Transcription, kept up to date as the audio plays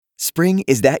Spring,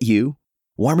 is that you?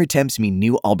 Warmer temps mean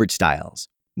new Allbirds styles.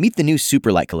 Meet the new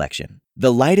Superlight collection,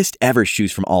 the lightest ever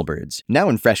shoes from Allbirds, now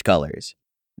in fresh colors.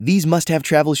 These must-have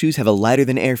travel shoes have a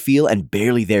lighter-than-air feel and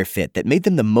barely there fit that made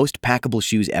them the most packable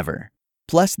shoes ever.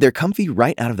 Plus, they're comfy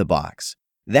right out of the box.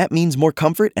 That means more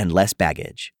comfort and less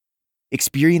baggage.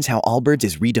 Experience how Allbirds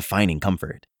is redefining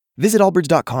comfort. Visit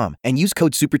allbirds.com and use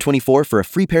code SUPER24 for a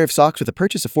free pair of socks with a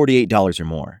purchase of $48 or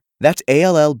more. That's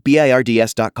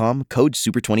ALLBIRDS.com, code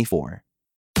SUPER24.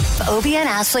 Obie and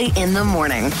Ashley in the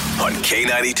morning. On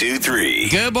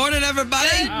K92-3. Good morning,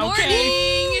 everybody. Good morning.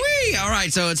 Woo-wee. All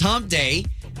right, so it's hump day.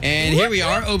 And here we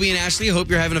are, Obie and Ashley. Hope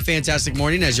you're having a fantastic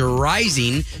morning. As you're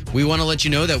rising, we want to let you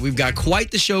know that we've got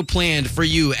quite the show planned for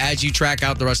you as you track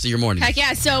out the rest of your morning. Heck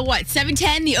yeah. So what,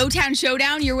 7:10, the O-Town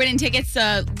Showdown. You're winning tickets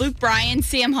to Luke Bryan,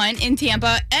 Sam Hunt in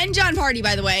Tampa, and John Party,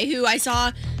 by the way, who I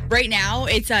saw right now.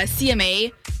 It's a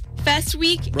CMA Fest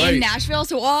week in Nashville.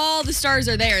 So all the stars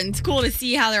are there, and it's cool to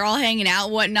see how they're all hanging out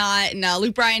and whatnot. And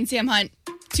Luke Bryan, Sam Hunt,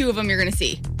 two of them you're going to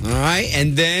see. All right.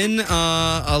 And then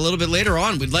a little bit later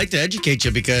on, we'd like to educate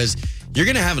you because you're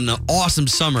going to have an awesome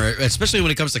summer, especially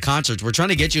when it comes to concerts. We're trying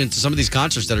to get you into some of these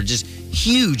concerts that are just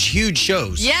huge, huge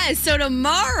shows. Yes. So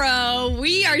tomorrow,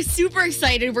 we are super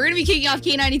excited. We're going to be kicking off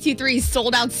K92.3's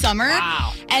Sold Out Summer.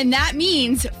 Wow. And that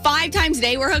means 5 times a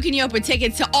day, we're hooking you up with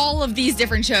tickets to all of these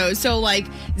different shows. So like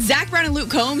Zach Brown and Luke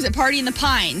Combs at Party in the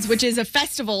Pines, which is a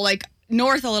festival like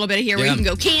north a little bit of here where you can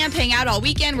go camp, hang out all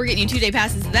weekend. We're getting you 2-day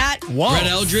passes to that. Whoa. Brett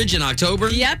Eldridge in October.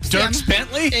 Yep. Dierks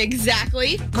Bentley?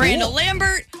 Exactly. Miranda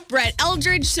Lambert, Brett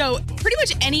Eldridge. So pretty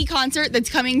much any concert that's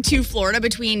coming to Florida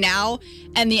between now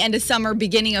and the end of summer,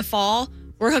 beginning of fall,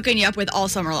 we're hooking you up with all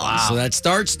summer long. So that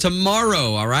starts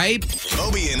tomorrow, all right?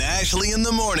 Obie and Ashley in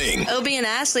the morning. Obie and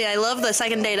Ashley, I love the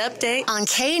second date update. On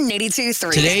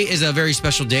K92.3. Today is a very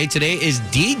special day. Today is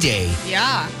D-Day.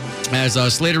 Yeah. As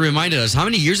Slater reminded us, how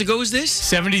many years ago was this?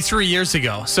 73 years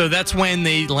ago. So that's when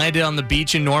they landed on the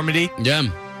beach in Normandy. Yeah.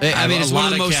 I mean, it's a one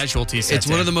lot of the of most casualties. It's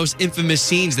one of the most infamous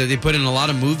scenes that they put in a lot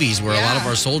of movies where a lot of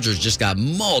our soldiers just got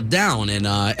mauled down. And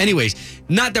anyways,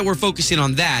 not that we're focusing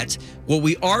on that. What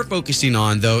we are focusing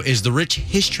on, though, is the rich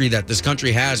history that this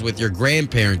country has with your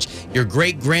grandparents, your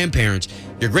great-grandparents,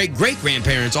 your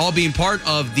great-great-grandparents all being part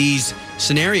of these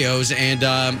scenarios. And,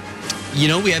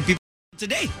 we have people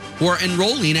today who are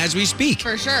enrolling as we speak.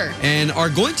 For sure. And are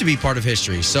going to be part of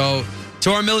history. So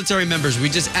to our military members, we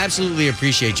just absolutely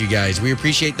appreciate you guys. We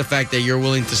appreciate the fact that you're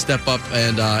willing to step up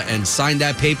and sign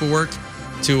that paperwork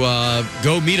to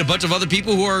go meet a bunch of other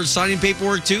people who are signing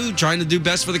paperwork too, trying to do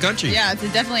best for the country. Yeah, it's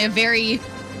definitely a very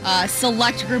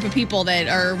select group of people that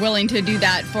are willing to do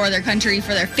that for their country,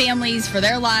 for their families, for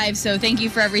their lives. So thank you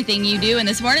for everything you do. And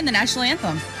this morning, the national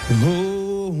anthem.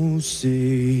 Oh,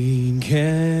 say,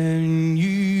 can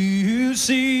you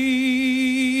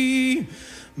see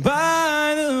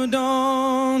by the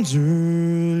dawn's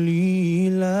early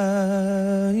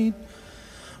light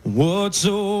what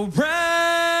so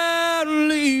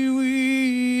proudly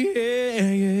we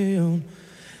hailed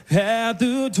at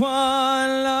the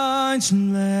twilight's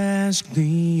last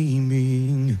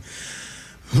gleaming,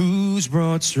 whose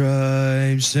broad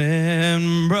stripes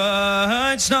and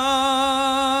bright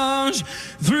stars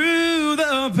through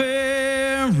the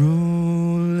perilous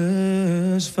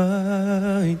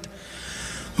fight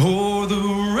o'er the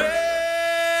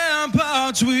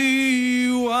ramparts we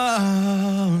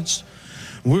watched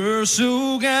were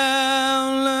so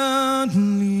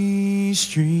gallantly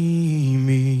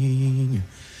streaming,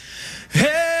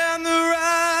 and the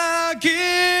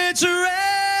rockets regular,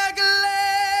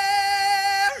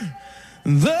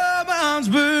 the bombs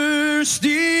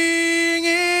bursting in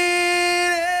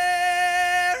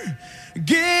air,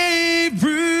 gave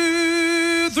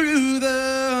proof through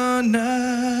the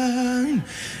night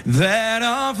that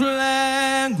our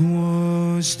flag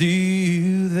was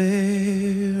still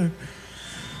there.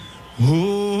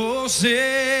 Oh,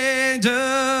 say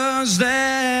does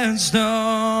that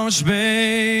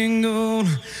star-spangled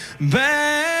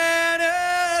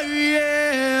banner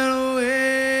yet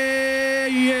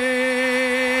wave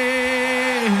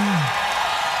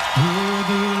o'er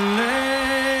the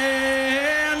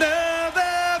land of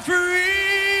the free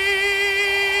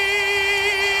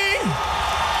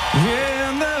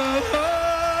and the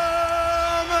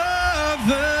home of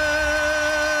the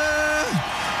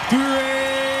great.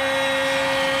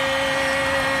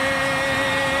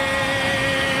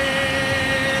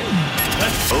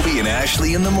 Obie and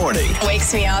Ashley in the morning.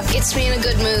 Wakes me up, gets me in a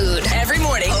good mood. Every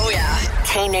morning. Oh, yeah.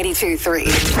 K92.3.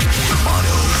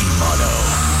 Mano,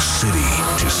 city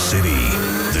to city.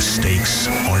 The stakes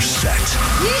are set.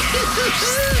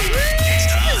 It's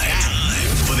time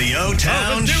for the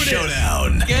O-Town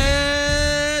Showdown.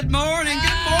 Good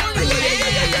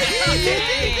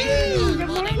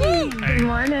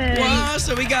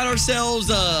So we got ourselves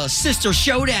a sister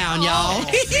showdown, y'all.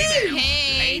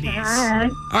 Hey. Hi.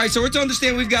 All right, so we're to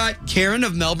understand we've got Karen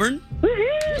of Melbourne. Love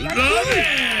it.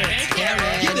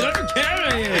 Karen. Give it up for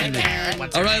Karen.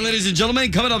 What's All her right, name? ladies and gentlemen,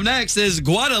 coming up next is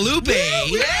Guadalupe.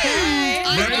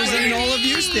 Representing all of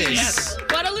Eustis. Yes.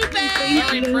 Guadalupe.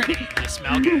 Very pretty. They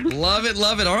smell good. Love it,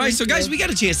 love it. All right, so guys, we got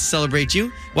a chance to celebrate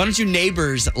you. Why don't you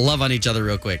neighbors love on each other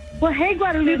real quick? Well, hey,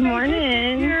 Guadalupe. Good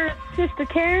morning. Your sister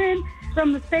Karen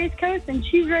from the Space Coast, and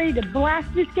she's ready to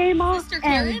blast this game off Sister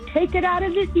Karen? and take it out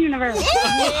of this universe. Oh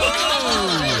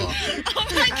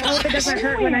my I hope it doesn't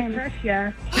hurt when I crush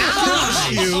you.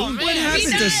 What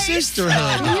happened to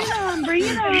sisterhood? Bring it on, bring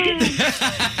it on.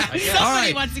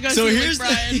 Somebody wants to go so see here's Luke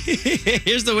Bryan.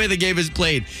 here's the way the game is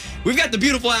played. We've got the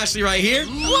beautiful Ashley right here.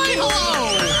 Why,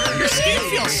 hello. Your skin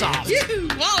feels soft.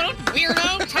 Whoa, don't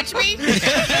weirdo. Touch me.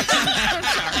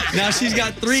 Now she's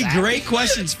got three great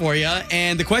questions for you,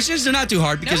 and the questions are not too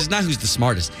hard because it's not who's the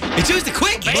smartest. It's who's the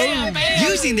quickest. Bam, bam.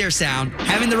 Using their sound,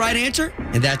 having the right answer,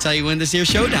 and that's how you win this here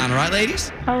showdown. All right,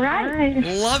 ladies? All right.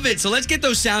 Love it. So let's get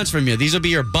those sounds from you. These will be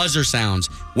your buzzer sounds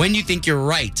when you think you're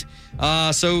right.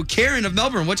 So Karen of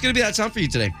Melbourne, what's going to be that sound for you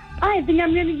today? I think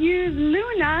I'm going to use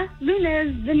Luna. Luna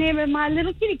is the name of my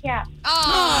little kitty cat.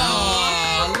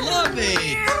 Oh, love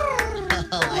it.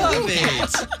 Love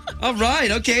it. All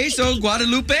right. Okay. So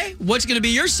Guadalupe, what's going to be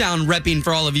your sound repping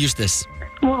for all of Eustis?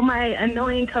 Well, my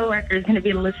annoying coworker is going to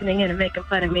be listening in and making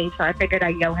fun of me, so I figured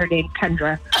I'd yell her name,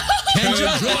 Kendra.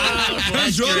 Kendra.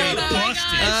 That's great.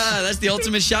 That's the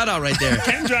ultimate shout out right there.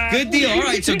 Kendra. Good deal. All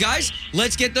right. So guys,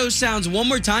 let's get those sounds one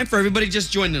more time for everybody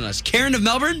just joining us. Karen of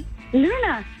Melbourne,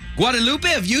 Luna.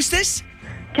 Guadalupe of Eustis.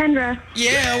 Kendra.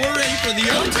 Yeah, we're ready for the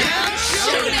O-Town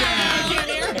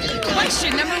Showdown.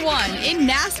 Question number 1. In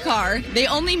NASCAR, they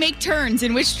only make turns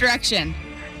in which direction?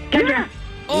 Kendra.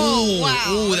 Oh, wow.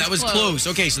 Oh, that was close.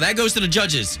 Okay, so that goes to the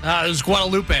judges. It was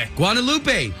Guadalupe.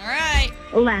 Guadalupe. All right.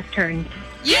 Left turn.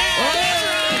 Yeah.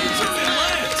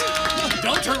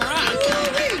 Don't turn around.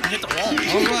 Hit the wall.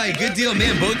 All right, good deal,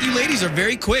 man. Both you ladies are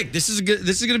very quick. This is going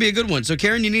to be a good one. So,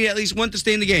 Karen, you need at least one to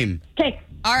stay in the game. Okay.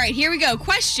 All right, here we go.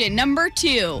 Question number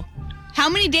 2. How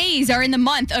many days are in the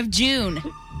month of June?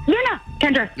 Luna.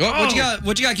 Kendra. Oh,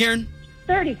 what you got, Karen?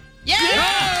 30. Yeah.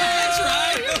 That's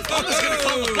right. I was going to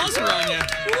come closer on you.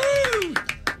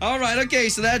 All right, okay,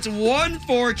 so that's 1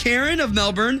 for Karen of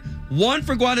Melbourne, 1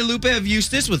 for Guadalupe of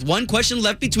Eustis, with 1 question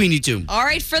left between you two. All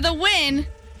right, for the win,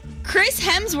 Chris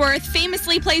Hemsworth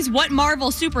famously plays what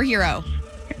Marvel superhero?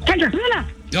 Kendra. Luna.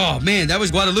 Oh, man, that was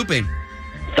Guadalupe.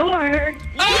 Thor.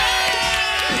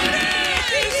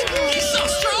 He's so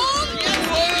strong.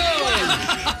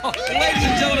 Ladies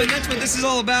and gentlemen, that's what this is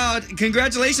all about.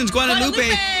 Congratulations, Guadalupe,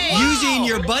 using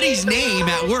your buddy's name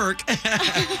at work.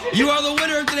 You are the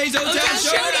winner of today's O-Town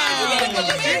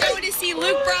Showdown. You're going to see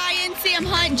Luke Bryan, Sam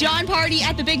Hunt, John Party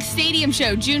at the big stadium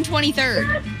show, June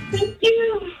 23rd. Thank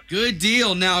you. Good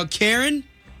deal. Now, Karen,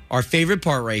 our favorite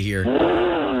part right here. What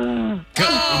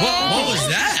was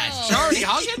that? She's already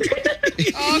hugging?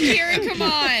 Oh, Karen, come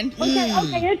on.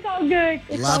 Okay, it's all good.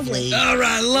 It's Lovely. All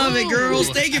right, love it, girls.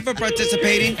 Thank you for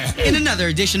participating in another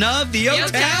edition of the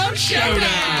O-Town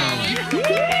Showdown.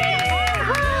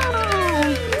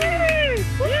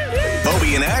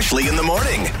 Obie and Ashley in the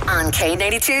morning. On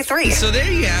K82-3. So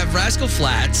there you have Rascal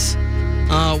Flatts.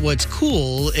 What's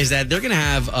cool is that they're going to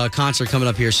have a concert coming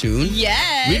up here soon.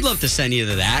 Yes. We'd love to send you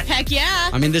to that. Heck yeah.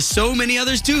 I mean, there's so many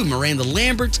others too. Miranda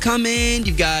Lambert's coming.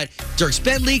 You've got Dierks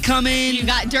Bentley coming. You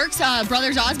got Dirk's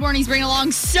brothers Osborne he's bringing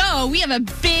along. So we have a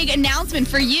big announcement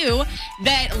for you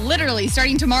that literally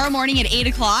starting tomorrow morning at 8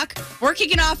 o'clock, we're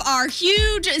kicking off our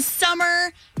huge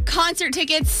summer concert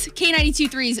tickets.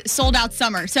 K92.3's sold out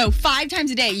summer. So 5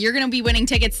 times a day, you're going to be winning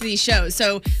tickets to these shows.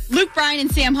 So Luke Bryan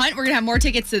and Sam Hunt, we're going to have more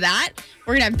tickets to that.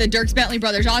 We're going to have the Dierks Bentley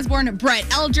brothers Osborne,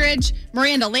 Brett Eldridge,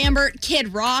 Miranda Lambert,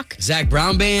 Kid Rock. Zach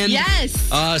Brown Band. Yes.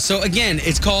 So again,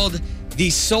 it's called the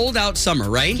Sold Out Summer,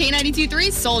 right?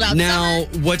 K92.3 sold out Now,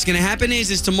 summer. what's going to happen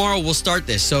is tomorrow we'll start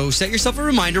this. So set yourself a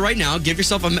reminder right now. Give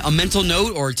yourself a mental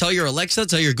note or tell your Alexa,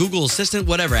 tell your Google Assistant,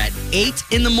 whatever, at 8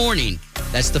 in the morning.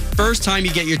 That's the first time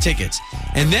you get your tickets.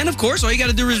 And then, of course, all you got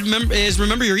to do is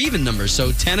remember your even numbers.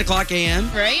 So 10 o'clock a.m.,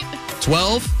 Right?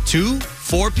 12, 2,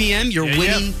 4 p.m., you're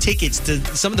winning tickets to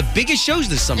some of the biggest shows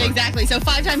this summer. Exactly. So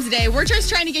 5 times a day. We're just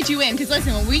trying to get you in. Because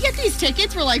listen, when we get these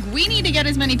tickets, we're like, we need to get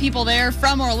as many people there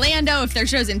from Orlando, if their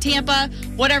show's in Tampa,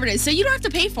 whatever it is. So you don't have to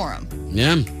pay for them.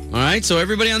 Yeah. All right. So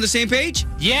everybody on the same page?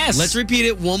 Yes. Let's repeat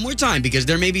it one more time because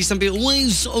there may be some people,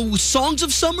 songs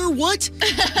of summer? What?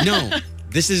 No.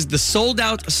 This is the sold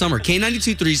out summer.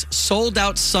 K92.3's sold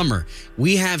out summer.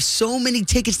 We have so many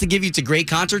tickets to give you to great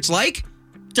concerts like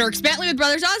Dirk Bentley with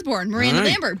Brothers Osborne, Miranda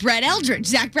Lambert, Brett Eldridge,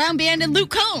 Zach Brown Band, and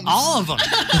Luke Combs. All of them.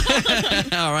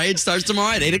 All right, it starts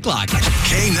tomorrow at 8 o'clock.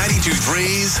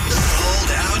 K92.3's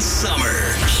Sold Out Summer.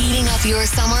 Heating up your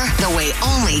summer the way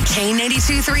only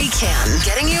K92.3 can.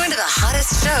 Getting you into the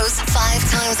hottest shows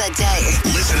 5 times a day.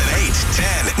 Listen at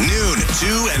 8, 10, noon,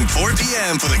 2, and 4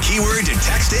 p.m. for the keyword to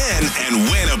text in and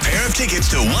win a pair of tickets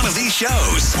to one of these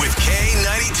shows with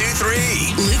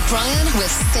K92.3. Luke Bryan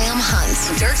with Sam Hunt.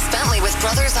 Dirk Bentley with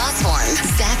Brothers Osborne.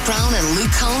 Zach Brown and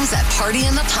Luke Combs at Party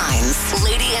in the Pines.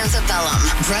 Lady Antebellum.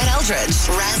 Brett Eldridge.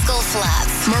 Rascal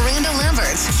Flatts. Miranda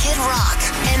Lambert. Kid Rock.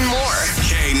 And more.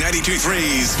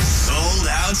 K92.3's Sold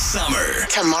Out Summer.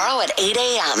 Tomorrow at 8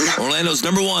 a.m. Orlando's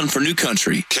 #1 for new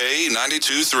country.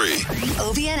 K92.3.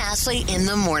 Obie and Ashley in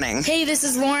the morning. Hey, this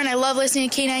is Lauren. I love listening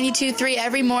to K92.3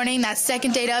 every morning. That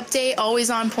second date update, always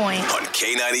on point. On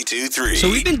K92.3. So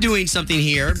we've been doing something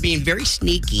here, being very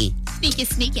sneaky.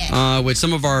 Sneaky. With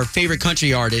some of our favorite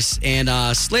country artists. And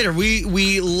Slater,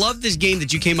 we love this game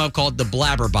that you came up called the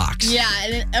Blabberbox. Yeah,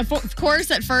 and of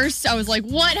course, at first, I was like,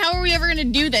 what? How are we ever going to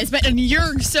do this? But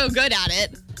you're so good at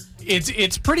it.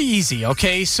 It's pretty easy,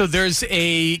 okay? So there's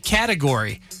a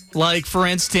category, like, for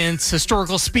instance,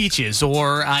 historical speeches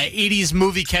or 80s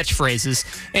movie catchphrases,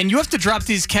 and you have to drop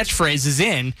these catchphrases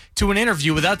in to an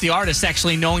interview without the artist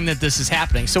actually knowing that this is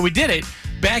happening. So we did it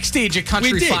backstage at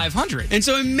Country 500. And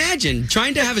so imagine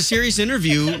trying to have a serious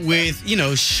interview with,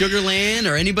 Sugarland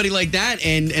or anybody like that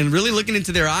and really looking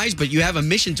into their eyes, but you have a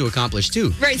mission to accomplish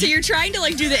too. Right, so you're trying to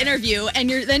do the interview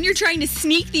and you're trying to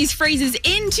sneak these phrases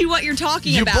into what you're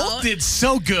talking about. You both did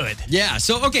so good. Yeah,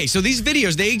 so these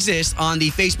videos, they exist on the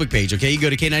Facebook page, okay? You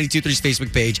go to K92.3's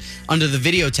Facebook page. Under the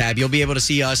video tab, you'll be able to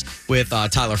see us with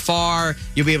Tyler Farr.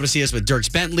 You'll be able to see us with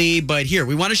Dirk Bentley. But here,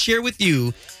 we want to share with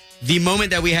you the moment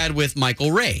that we had with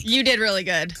Michael Ray. You did really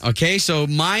good. Okay, so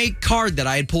my card that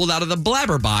I had pulled out of the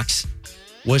Blabberbox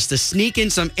was to sneak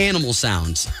in some animal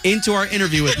sounds into our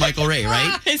interview with Michael Ray,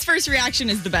 right? His first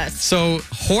reaction is the best. So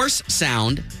horse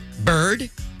sound, bird,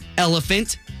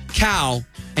 elephant, cow,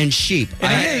 and sheep.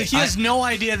 And he has no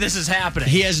idea this is happening.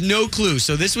 He has no clue.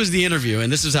 So this was the interview,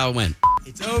 and this is how it went.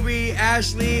 It's Obie,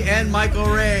 Ashley, and Michael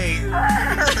Ray.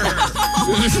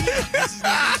 This is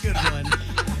a good one.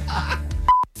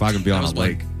 If I can be on a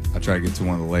lake, I try to get to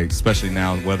one of the lakes, especially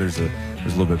now the weather's a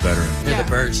little bit better. Yeah. The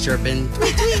birds chirping.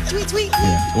 Tweet, tweet, tweet, tweet.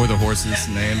 Yeah. Or the horses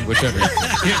neighing, whichever.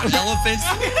 Elephants.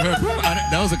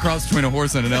 That was a cross between a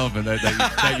horse and an elephant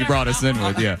that you brought us in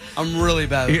with, yeah. I'm really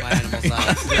bad with my animal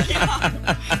sounds. I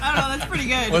don't know, that's pretty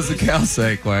good. What's the cow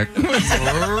say, Quack?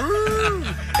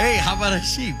 Hey, how about a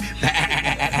sheep?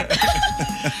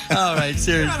 All right,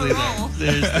 seriously though.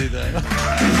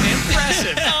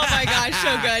 Impressive. Oh my gosh,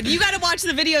 so good. You got to watch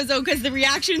the videos though, because the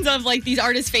reactions of these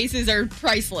artists' faces are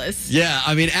priceless. Yeah,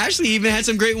 I mean, Ashley even had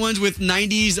some great ones with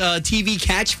 90s TV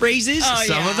catchphrases. Oh,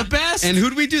 Some of the best. And who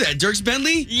did we do that? Dirk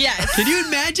Bentley? Yes. Can you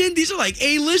imagine? These are like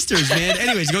A-listers, man.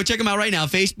 Anyways, go check them out right now.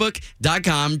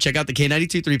 Facebook.com. Check out the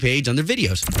K92.3 page under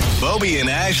videos. Obie and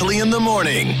Ashley in the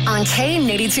morning. On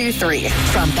K92.3,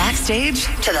 from backstage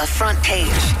to the front page,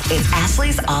 it's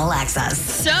Ashley's All Access.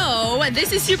 So,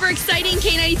 this is super exciting.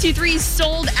 K92.3's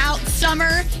Sold Out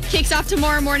Summer kicks off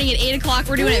tomorrow morning at 8 o'clock.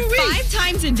 We're doing it 5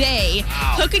 times a day,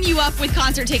 hooking you up with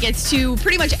concert tickets to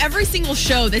pretty much every single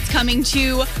show that's coming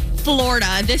to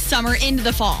Florida this summer into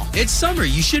the fall. It's summer.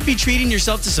 You should be treating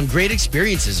yourself to some great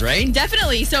experiences, right?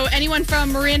 Definitely. So anyone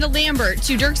from Miranda Lambert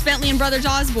to Dirk Bentley and Brothers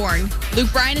Osborne,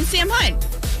 Luke Bryan and Sam Hunt.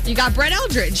 You got Brett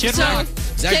Eldridge. Kid Rock.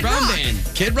 Zach Brown Band.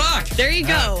 Kid Rock. There you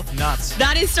go. Nuts.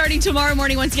 That is starting tomorrow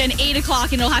morning, once again, 8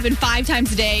 o'clock, and it'll happen 5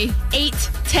 times a day. 8,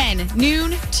 10,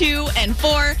 noon, 2, and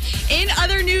 4. In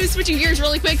other news, switching gears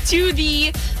really quick to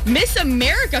the Miss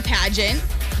America pageant,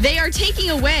 they are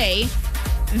taking away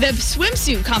the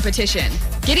swimsuit competition.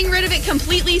 Getting rid of it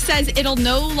completely, says it'll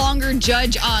no longer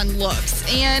judge on looks.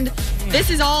 And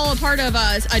this is all a part of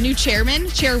a new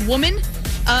chairwoman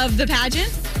of the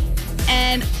pageant.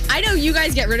 And I know you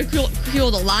guys get ridiculed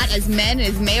a lot as men,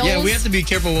 as males. Yeah, we have to be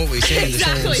careful what we say in this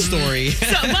whole story.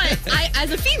 But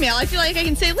as a female, I feel like I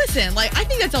can say, listen, I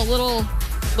think that's a little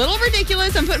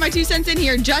ridiculous. I'm putting my 2 cents in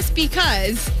here just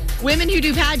because women who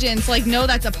do pageants know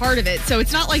that's a part of it. So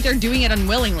it's not like they're doing it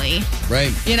unwillingly.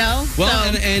 Right. You know?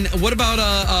 Well, and what about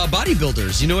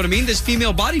bodybuilders? You know what I mean? There's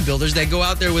female bodybuilders that go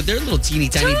out there with their little teeny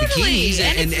tiny bikinis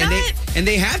and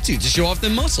they have to show off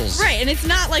their muscles. Right. And it's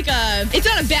not it's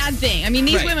not a bad thing. I mean,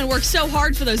 these women work so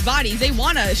hard for those bodies. They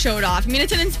want to show it off. I mean,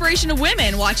 it's an inspiration to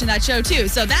women watching that show too.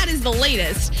 So that is the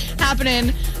latest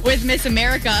happening with Miss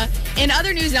America. In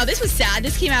other news, now this was sad.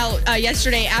 This came out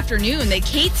yesterday afternoon. That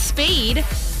Kate Spade,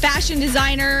 fashion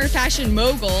designer, fashion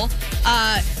mogul,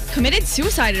 committed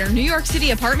suicide in her New York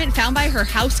City apartment found by her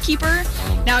housekeeper.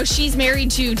 Now, she's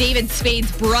married to David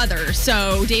Spade's brother,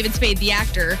 so David Spade, the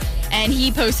actor, and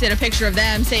he posted a picture of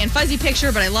them saying, fuzzy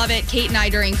picture, but I love it. Kate and I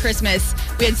during Christmas,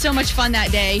 we had so much fun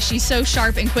that day. She's so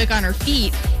sharp and quick on her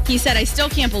feet. He said, I still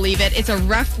can't believe it. It's a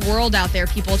rough world out there.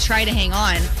 People try to hang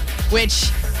on,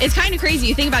 which is kind of crazy.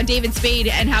 You think about David Spade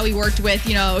and how he worked with,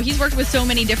 he's worked with so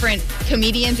many different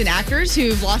comedians and actors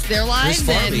who've lost their lives.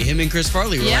 Chris Farley, him and Chris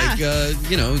Farley were like,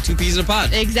 two peas in a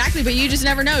pod. Exactly, but you just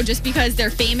never know. Just because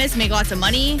they're famous, make lots of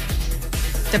money,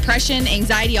 depression,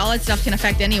 anxiety, all that stuff can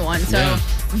affect anyone. So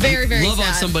very, very love sad.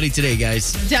 on somebody today,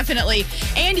 guys. Definitely.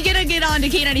 And you got to get on to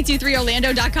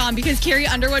K923Orlando.com because Carrie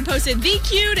Underwood posted the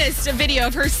cutest video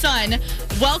of her son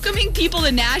welcoming people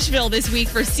to Nashville this week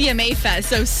for CMA Fest.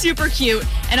 So super cute.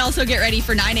 And also get ready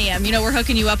for 9 a.m. We're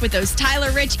hooking you up with those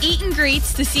Tyler Rich eat and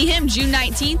greets to see him June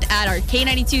 19th at our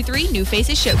K92.3 New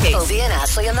Faces Showcase. Obie and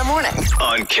Ashley in the morning.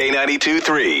 On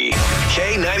K92.3.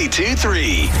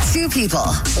 K92.3. 2 people,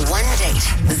 1 date,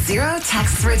 0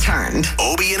 texts returned.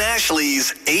 Obie and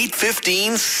Ashley's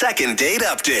 8:15 second date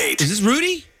update. Is this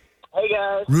Rudy? Hey,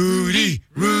 guys. Rudy.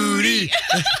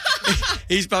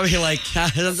 He's probably like, I'm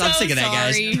sick of that,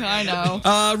 guys. I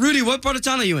know. Rudy, what part of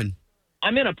town are you in?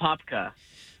 I'm in Apopka.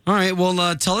 All right,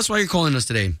 well, tell us why you're calling us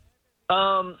today.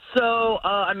 So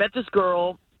I met this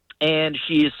girl, and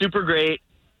she is super great.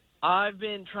 I've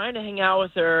been trying to hang out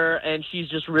with her, and she's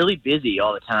just really busy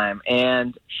all the time.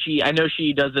 And I know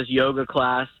she does this yoga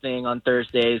class thing on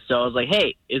Thursdays, so I was like,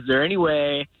 hey, is there any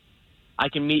way I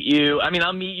can meet you? I mean,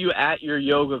 I'll meet you at your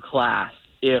yoga class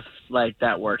if,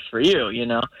 that works for you,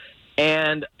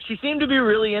 And she seemed to be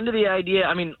really into the idea.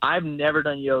 I mean, I've never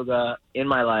done yoga in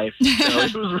my life, so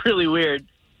it was really weird,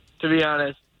 to be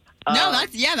honest. No,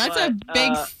 that's a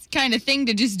big kind of thing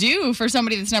to just do for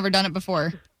somebody that's never done it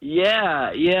before.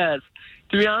 Yeah, yes.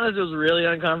 To be honest, it was really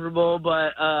uncomfortable,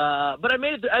 but I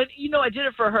made it. I did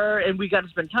it for her, and we got to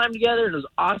spend time together, and it was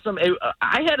awesome.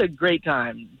 I had a great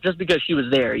time just because she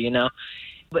was there,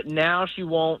 But now she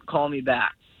won't call me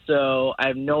back, so I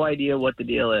have no idea what the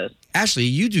deal is. Ashley,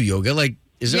 you do yoga.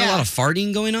 Is there a lot of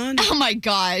farting going on? Oh my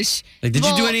gosh! Did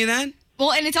you do any of that?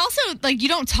 Well, and it's also you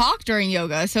don't talk during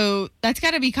yoga, so that's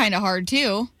got to be kind of hard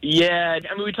too. Yeah,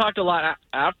 I mean, we talked a lot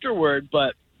afterward,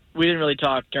 but we didn't really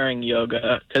talk during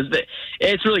yoga because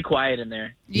it's really quiet in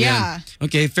there. Yeah.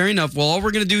 Okay, fair enough. Well, all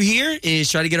we're going to do here is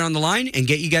try to get her on the line and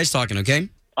get you guys talking, okay?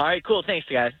 All right, cool. Thanks,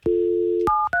 guys.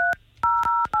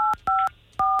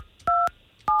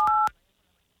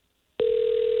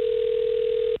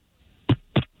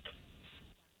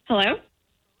 Hello?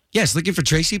 Yes, looking for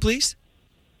Tracy, please.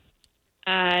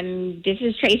 This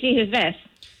is Tracy. Who's this?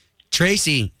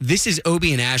 Tracy, this is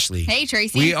Obie and Ashley. Hey,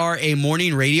 Tracy. We are a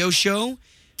morning radio show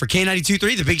for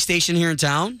K92.3, the big station here in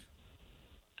town.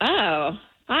 Oh,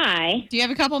 hi. Do you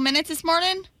have a couple minutes this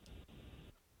morning?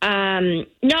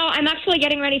 No, I'm actually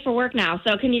getting ready for work now,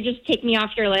 so can you just take me off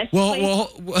your list, please?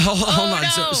 Hold on.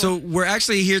 No. So we're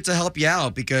actually here to help you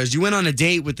out because you went on a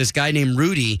date with this guy named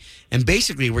Rudy, and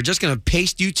basically we're just going to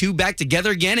paste you two back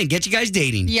together again and get you guys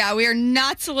dating. Yeah, we are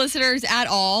not solicitors at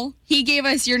all. He gave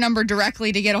us your number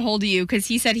directly to get a hold of you because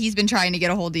he said he's been trying to get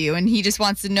a hold of you, and he just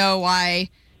wants to know why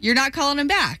you're not calling him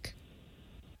back.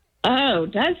 Oh,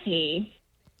 does he?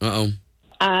 Uh-oh.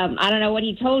 I don't know what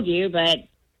he told you, but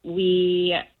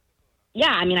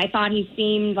I thought he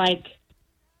seemed like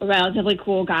a relatively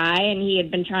cool guy, and he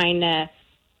had been trying to,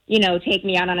 take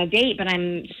me out on a date, but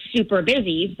I'm super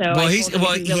busy, so he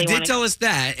did tell us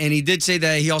that, and he did say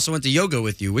that he also went to yoga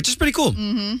with you, which is pretty cool.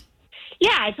 Mm-hmm.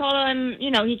 Yeah, I told him,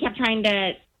 he kept trying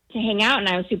to hang out, and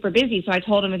I was super busy, so I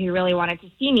told him if he really wanted to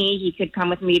see me, he could come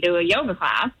with me to a yoga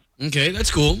class. Okay,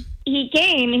 that's cool. He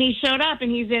came, and he showed up,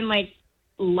 and he's in,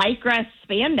 lycra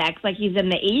spandex like he's in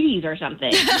the 80s or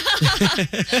something.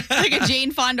 Like a Jane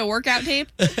Fonda workout tape?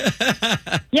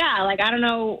 Yeah, I don't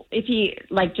know if he,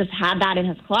 just had that in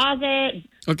his closet.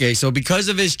 Okay, so because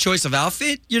of his choice of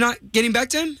outfit, you're not getting back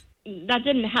to him? That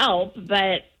didn't help,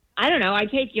 but I don't know. I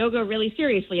take yoga really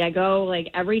seriously. I go,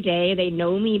 every day. They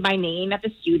know me by name at the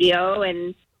studio,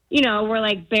 and,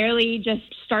 we're, barely just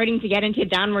starting to get into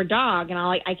downward dog, and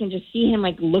I can just see him,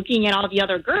 looking at all the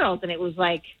other girls, and it was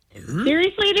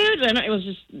seriously, dude? And it was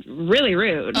just really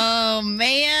rude. Oh,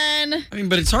 man. I mean,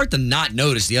 but it's hard to not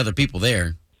notice the other people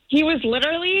there. He was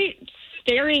literally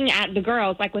staring at the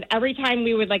girls. With every time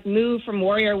we would, move from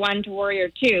Warrior 1 to Warrior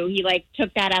 2, he,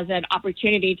 took that as an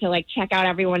opportunity to, check out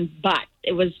everyone's butt.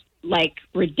 It was,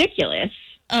 ridiculous.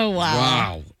 Oh, wow.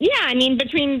 Wow. Yeah, I mean,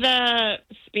 between the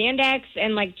spandex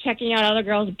and, checking out other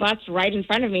girls' butts right in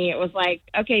front of me, it was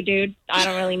okay, dude, I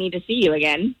don't really need to see you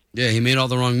again. Yeah, he made all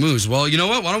the wrong moves. Well, you know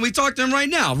what? Why don't we talk to him right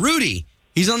now? Rudy,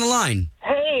 He's on the line.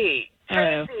 Hey,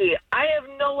 Tracy, I have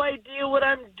no idea what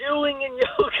I'm doing in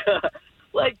yoga.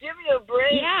 Like, give me a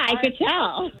break. Yeah, I could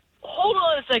tell. Hold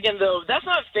on a second, though. That's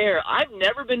not fair. I've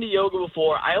never been to yoga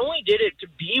before. I only did it to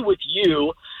be with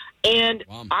you, and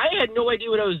I had no idea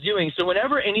what I was doing. So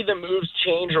whenever any of the moves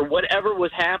changed or whatever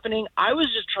was happening, I was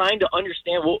just trying to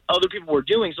understand what other people were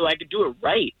doing so I could do it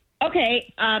right.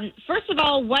 Okay, first of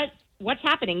all, what's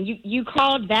happening? You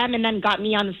called them and then got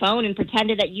me on the phone and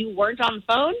pretended that you weren't on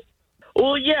the phone?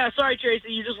 Well, yeah, sorry,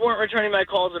 Tracy. You just weren't returning my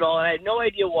calls at all, and I had no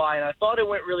idea why, and I thought it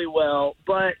went really well.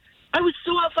 But I was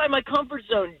so outside my comfort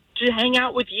zone to hang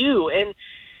out with you, and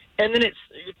then it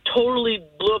totally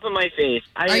blew up in my face.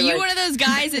 Are you one of those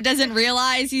guys that doesn't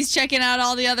realize he's checking out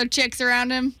all the other chicks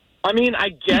around him? I mean, I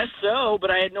guess so, but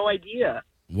I had no idea.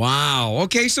 Wow.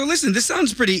 Okay, so listen, this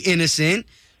sounds pretty innocent.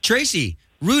 Tracy,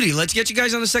 Rudy, let's get you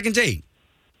guys on a second date.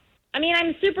 I mean,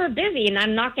 I'm super busy, and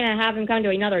I'm not going to have him come to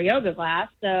another yoga class,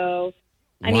 so...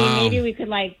 I mean, maybe we could,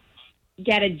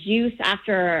 get a juice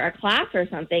after a class or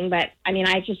something, but, I mean,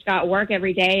 I just got work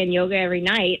every day and yoga every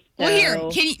night. So.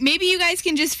 Well, here, maybe you guys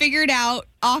can just figure it out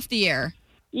off the air.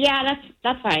 Yeah,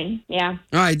 that's fine. Yeah.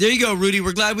 All right, there you go, Rudy.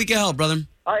 We're glad we can help, brother.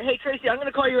 All right, hey, Tracy, I'm going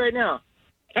to call you right now.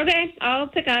 Okay, I'll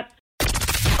pick up.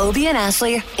 Obie and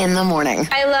Ashley in the morning.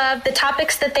 I love the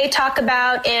topics that they talk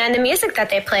about and the music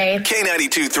that they play.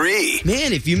 K92.3.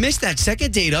 Man, if you missed that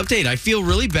second date update, I feel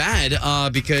really bad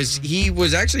because he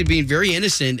was actually being very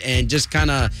innocent and just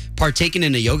kind of partaking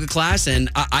in a yoga class.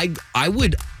 And I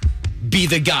would be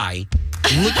the guy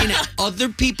looking at other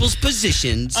people's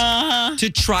positions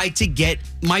to try to get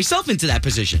myself into that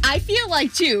position. I feel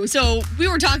like, too. So we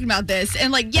were talking about this,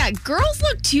 and girls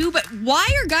look too, but why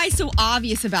are guys so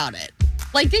obvious about it?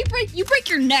 Like, you break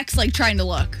your necks, trying to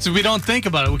look. So we don't think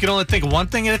about it. We can only think one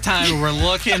thing at a time when we're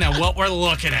looking at what we're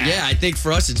looking at. Yeah, I think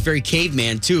for us, it's very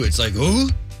caveman, too. It's like, ooh.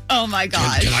 Oh, my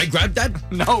gosh. Can I grab that?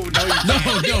 No, No.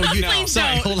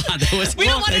 Sorry, hold on. We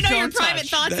don't want to know your private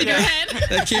thoughts in your head.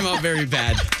 That came out very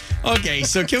bad. Okay,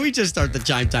 so can we just start the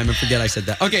chime time and forget I said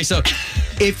that? Okay, so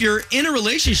if you're in a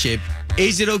relationship,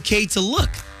 is it okay to look?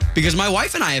 Because my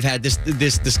wife and I have had this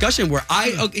discussion where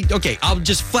I'll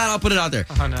just flat out put it out there.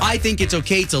 No. I think it's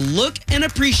okay to look and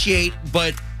appreciate,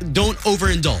 but don't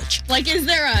overindulge. Is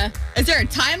there a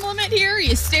time limit here? Are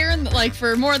you staring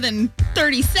for more than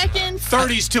 30 seconds?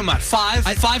 30's too much.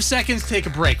 5 seconds, take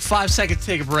a break. 5 seconds,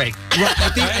 take a break.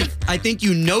 Right, I think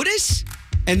you notice,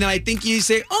 and then I think you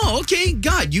say, oh, okay,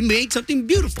 God, you made something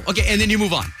beautiful. Okay, and then you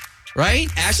move on. Right?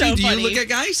 Ashley, so do funny. you look at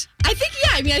guys? I think,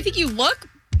 yeah. I think you look.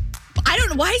 I don't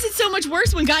know. Why is it so much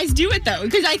worse when guys do it, though?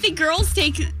 Because I think girls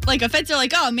take, offense. They're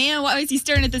like, oh, man, why is he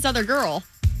staring at this other girl?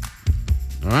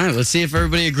 All right, let's see if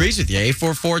everybody agrees with you.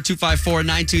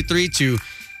 844-254-9232.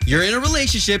 You're in a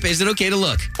relationship. Is it okay to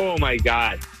look? Oh, my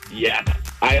God. Yes.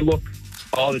 I look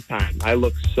all the time. I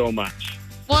look so much.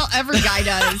 Well, every guy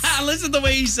does. Listen to the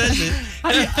way he says it.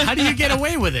 How do you get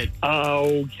away with it?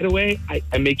 Oh, get away? I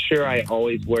make sure I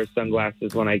always wear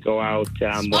sunglasses when I go out.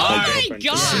 Oh, my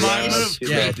God. Smart move,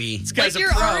 creepy. This guy's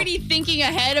you're already thinking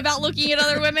ahead about looking at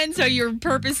other women, so you're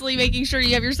purposely making sure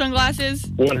you have your sunglasses?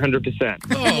 100%.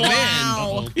 Oh,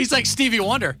 wow. man. He's like Stevie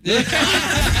Wonder.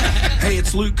 Hey,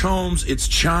 it's Luke Combs. It's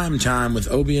Chime Time with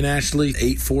Obie and Ashley.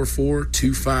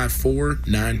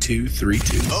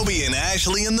 844-254-9232. Obie and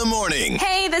Ashley in the morning.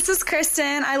 Hey, this is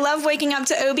Kristen. I love waking up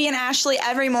to Obie and Ashley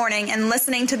every morning and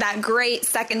listening to that great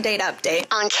second date update.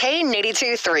 On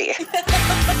K92.3.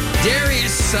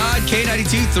 Darius,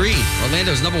 K92.3.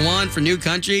 Orlando's number one for new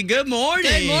country. Good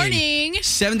morning. Good morning.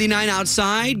 79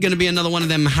 outside. Going to be another one of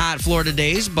them hot Florida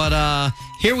days. But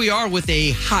here we are with a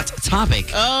hot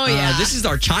topic. Oh, yeah. This is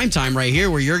our chime time right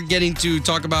here where you're getting to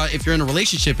talk about if you're in a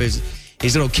relationship, is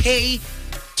it okay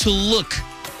to look?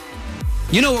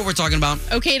 You know what we're talking about.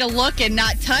 Okay to look and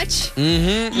not touch?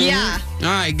 Mm-hmm. Yeah. All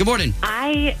right, good morning.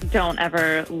 I don't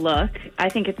ever look. I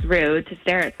think it's rude to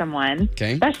stare at someone.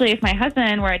 Okay. Especially if my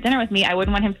husband were at dinner with me, I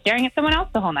wouldn't want him staring at someone else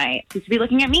the whole night. He should be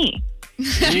looking at me.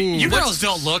 You girls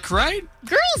don't look, right?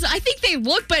 Girls, I think they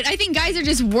look, but I think guys are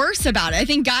just worse about it. I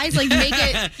think guys make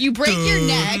it, you break your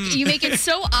neck, you make it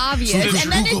so obvious,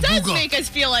 and then it does make us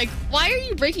feel like, why are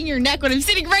you breaking your neck when I'm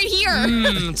sitting right here?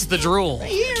 It's the drool.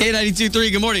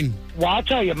 K92.3, good morning. Well, I'll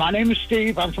tell you, my name is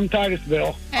Steve. I'm from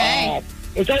Titusville. Hey.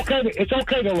 It's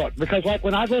okay to look because,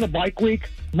 when I go to Bike Week,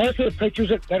 most of the pictures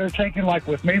that are taken,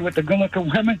 with me, with the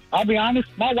good-looking women, I'll be honest,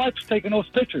 my wife's taking those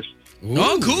pictures. Ooh.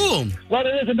 Oh, cool. Well,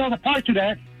 there is another part to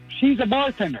that. She's a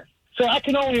bartender. So I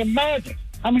can only imagine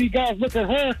how many guys look at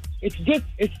her. It's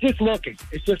just looking.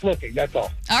 It's just looking. That's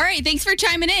all. All right. Thanks for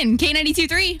chiming in.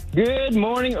 K92.3. Good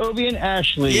morning, Obie and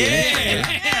Ashley. Yeah.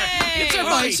 Hey. It's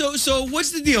all All right, so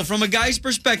what's the deal from a guy's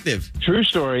perspective? True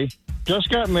story. Just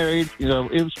got married.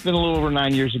 It's been a little over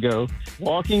 9 years ago.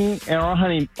 Walking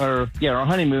on our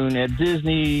honeymoon at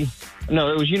Disney.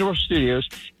 No, it was Universal Studios.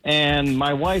 And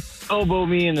my wife elbowed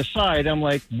me in the side. I'm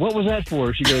like, "What was that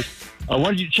for?" She goes, "I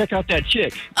wanted you to check out that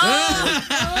chick."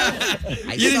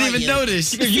 You didn't even notice.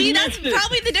 See, that's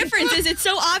probably the difference. Is it's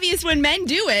so obvious when men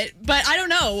do it, but I don't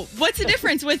know. What's the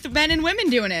difference with men and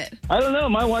women doing it? I don't know.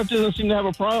 My wife doesn't seem to have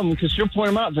a problem because she'll point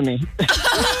them out to me.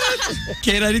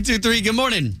 K92.3, good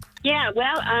morning. Yeah,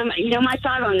 well, my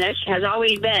thought on this has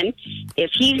always been,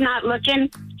 if he's not looking,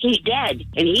 he's dead,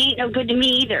 and he ain't no good to me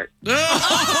either.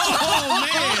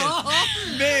 Oh,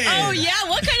 man. Oh, yeah?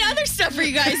 What kind of other stuff are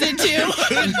you guys into?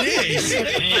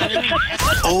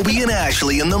 Obie and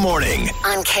Ashley in the morning.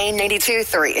 On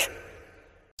K82.3.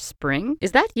 Spring?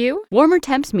 Is that you? Warmer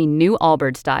temps mean new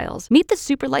Allbirds styles. Meet the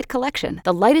Superlight Collection,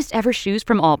 the lightest ever shoes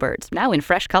from Allbirds, now in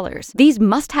fresh colors. These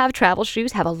must-have travel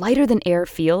shoes have a lighter-than-air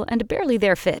feel and a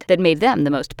barely-there fit that made them the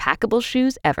most packable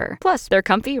shoes ever. Plus, they're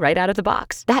comfy right out of the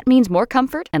box. That means more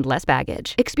comfort and less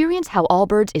baggage. Experience how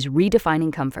Allbirds is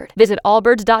redefining comfort. Visit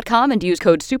allbirds.com and use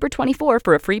code SUPER24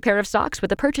 for a free pair of socks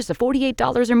with a purchase of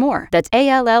 $48 or more. That's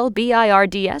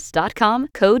ALLBIRDS.com,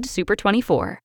 code SUPER24.